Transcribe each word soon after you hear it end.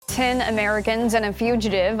10 Americans and a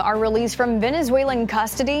fugitive are released from Venezuelan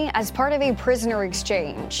custody as part of a prisoner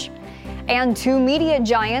exchange. And two media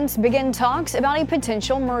giants begin talks about a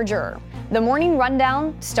potential merger. The Morning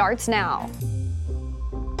Rundown starts now.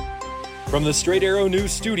 From the Straight Arrow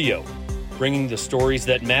News Studio, bringing the stories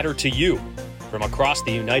that matter to you from across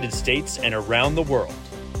the United States and around the world.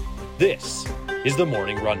 This is the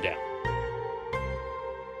Morning Rundown.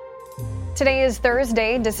 Today is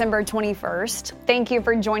Thursday, December 21st. Thank you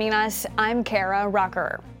for joining us. I'm Kara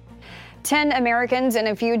Rucker. 10 Americans and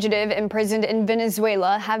a fugitive imprisoned in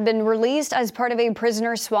Venezuela have been released as part of a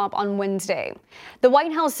prisoner swap on Wednesday. The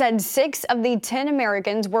White House said 6 of the 10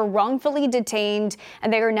 Americans were wrongfully detained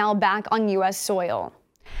and they are now back on U.S. soil.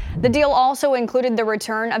 The deal also included the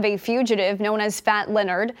return of a fugitive known as Fat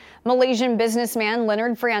Leonard. Malaysian businessman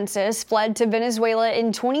Leonard Francis fled to Venezuela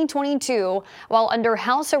in 2022 while under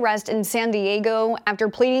house arrest in San Diego after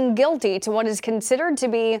pleading guilty to what is considered to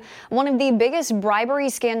be one of the biggest bribery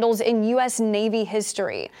scandals in U.S. Navy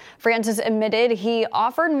history. Francis admitted he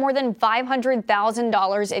offered more than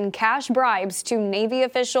 $500,000 in cash bribes to Navy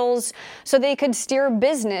officials so they could steer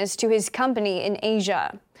business to his company in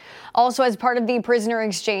Asia. Also, as part of the prisoner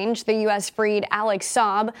exchange, the U.S. freed Alex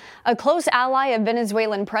Saab, a close ally of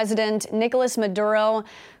Venezuelan President Nicolas Maduro,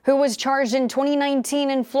 who was charged in 2019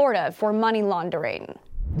 in Florida for money laundering.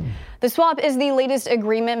 The swap is the latest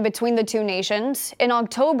agreement between the two nations. In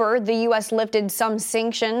October, the U.S. lifted some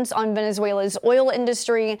sanctions on Venezuela's oil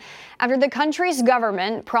industry after the country's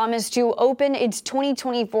government promised to open its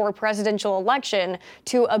 2024 presidential election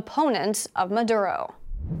to opponents of Maduro.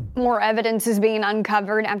 More evidence is being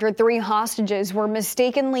uncovered after 3 hostages were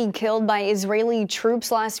mistakenly killed by Israeli troops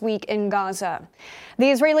last week in Gaza.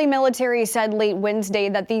 The Israeli military said late Wednesday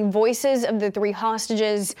that the voices of the 3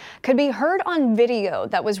 hostages could be heard on video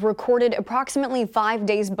that was recorded approximately 5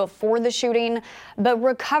 days before the shooting, but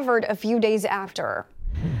recovered a few days after.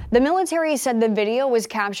 The military said the video was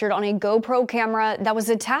captured on a GoPro camera that was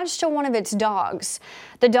attached to one of its dogs.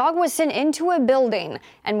 The dog was sent into a building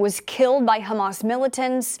and was killed by Hamas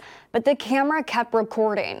militants, but the camera kept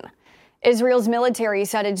recording. Israel's military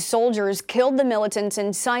said its soldiers killed the militants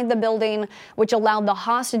inside the building, which allowed the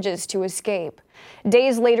hostages to escape.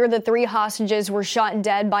 Days later, the 3 hostages were shot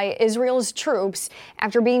dead by Israel's troops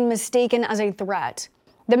after being mistaken as a threat.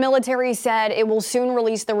 The military said it will soon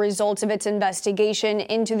release the results of its investigation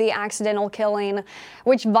into the accidental killing,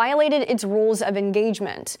 which violated its rules of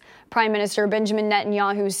engagement. Prime Minister Benjamin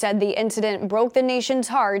Netanyahu said the incident broke the nation's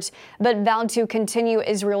heart, but vowed to continue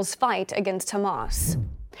Israel's fight against Hamas.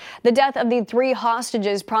 The death of the 3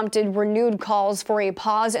 hostages prompted renewed calls for a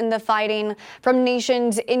pause in the fighting from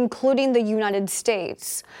nations, including the United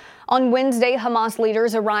States. On Wednesday, Hamas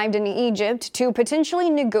leaders arrived in Egypt to potentially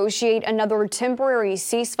negotiate another temporary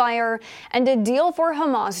ceasefire and a deal for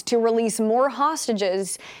Hamas to release more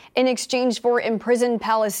hostages in exchange for imprisoned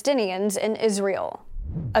Palestinians in Israel.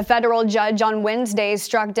 A federal judge on Wednesday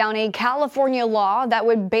struck down a California law that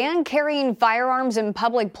would ban carrying firearms in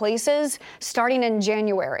public places starting in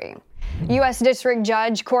January. U.S. District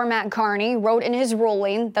Judge Cormac Carney wrote in his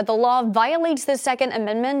ruling that the law violates the Second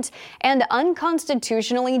Amendment and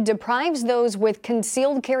unconstitutionally deprives those with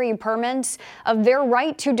concealed carry permits of their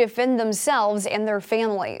right to defend themselves and their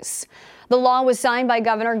families. The law was signed by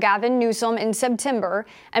Governor Gavin Newsom in September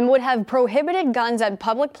and would have prohibited guns at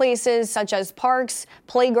public places such as parks,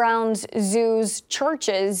 playgrounds, zoos,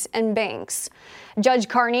 churches, and banks. Judge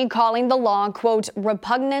Carney calling the law, quote,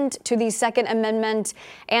 repugnant to the Second Amendment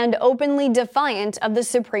and openly defiant of the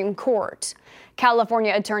Supreme Court.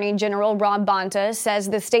 California Attorney General Rob Bonta says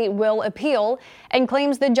the state will appeal and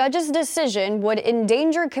claims the judge's decision would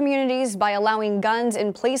endanger communities by allowing guns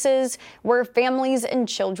in places where families and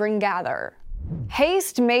children gather.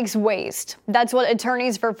 Haste makes waste. That's what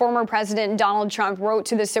attorneys for former President Donald Trump wrote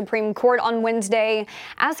to the Supreme Court on Wednesday,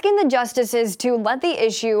 asking the justices to let the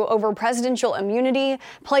issue over presidential immunity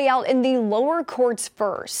play out in the lower courts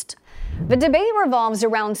first. The debate revolves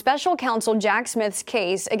around special counsel Jack Smith's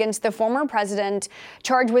case against the former president,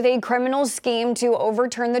 charged with a criminal scheme to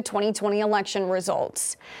overturn the 2020 election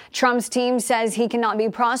results. Trump's team says he cannot be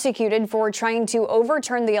prosecuted for trying to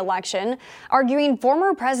overturn the election, arguing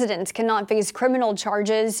former presidents cannot face criminal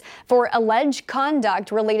charges for alleged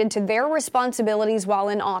conduct related to their responsibilities while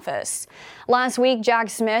in office. Last week, Jack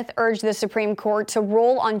Smith urged the Supreme Court to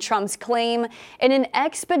rule on Trump's claim in an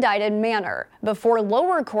expedited manner before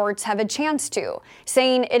lower courts have a chance to,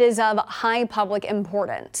 saying it is of high public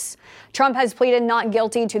importance. Trump has pleaded not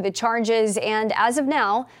guilty to the charges, and as of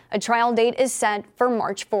now, a trial date is set for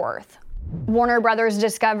March 4th. Warner Brothers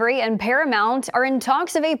Discovery and Paramount are in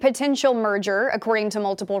talks of a potential merger, according to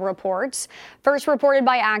multiple reports. First reported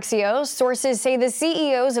by Axios, sources say the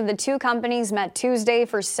CEOs of the two companies met Tuesday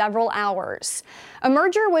for several hours. A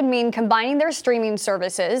merger would mean combining their streaming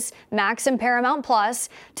services, Max and Paramount Plus,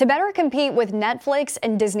 to better compete with Netflix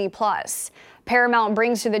and Disney Plus. Paramount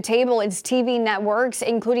brings to the table its TV networks,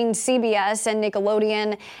 including CBS and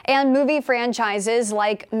Nickelodeon, and movie franchises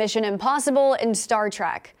like Mission Impossible and Star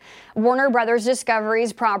Trek. Warner Brothers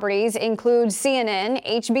Discovery's properties include CNN,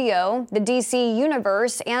 HBO, the DC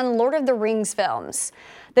Universe, and Lord of the Rings films.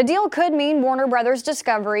 The deal could mean Warner Brothers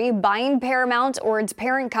Discovery buying Paramount or its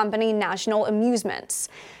parent company, National Amusements.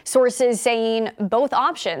 Sources saying both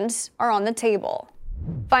options are on the table.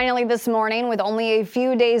 Finally this morning, with only a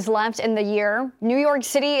few days left in the year, New York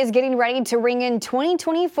City is getting ready to ring in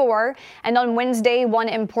 2024, and on Wednesday, one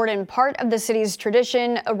important part of the city's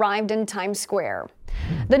tradition arrived in Times Square.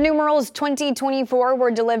 The numerals 2024 were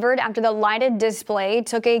delivered after the lighted display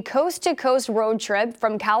took a coast-to-coast road trip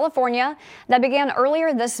from California that began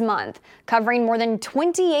earlier this month, covering more than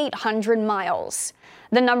 2,800 miles.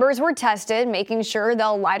 The numbers were tested, making sure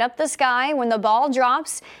they'll light up the sky when the ball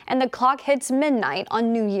drops and the clock hits midnight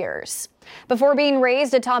on New Year's. Before being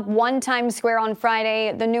raised atop One Times Square on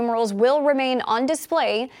Friday, the numerals will remain on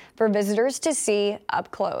display for visitors to see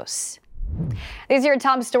up close. These are your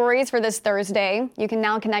top stories for this Thursday. You can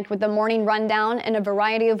now connect with the Morning Rundown in a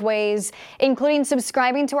variety of ways, including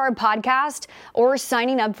subscribing to our podcast or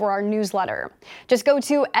signing up for our newsletter. Just go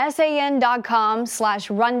to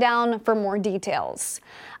san.com/rundown for more details.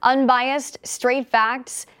 Unbiased, straight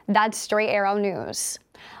facts, that's Straight Arrow News.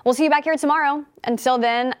 We'll see you back here tomorrow. Until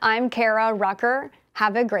then, I'm Kara Rucker.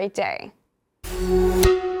 Have a great day.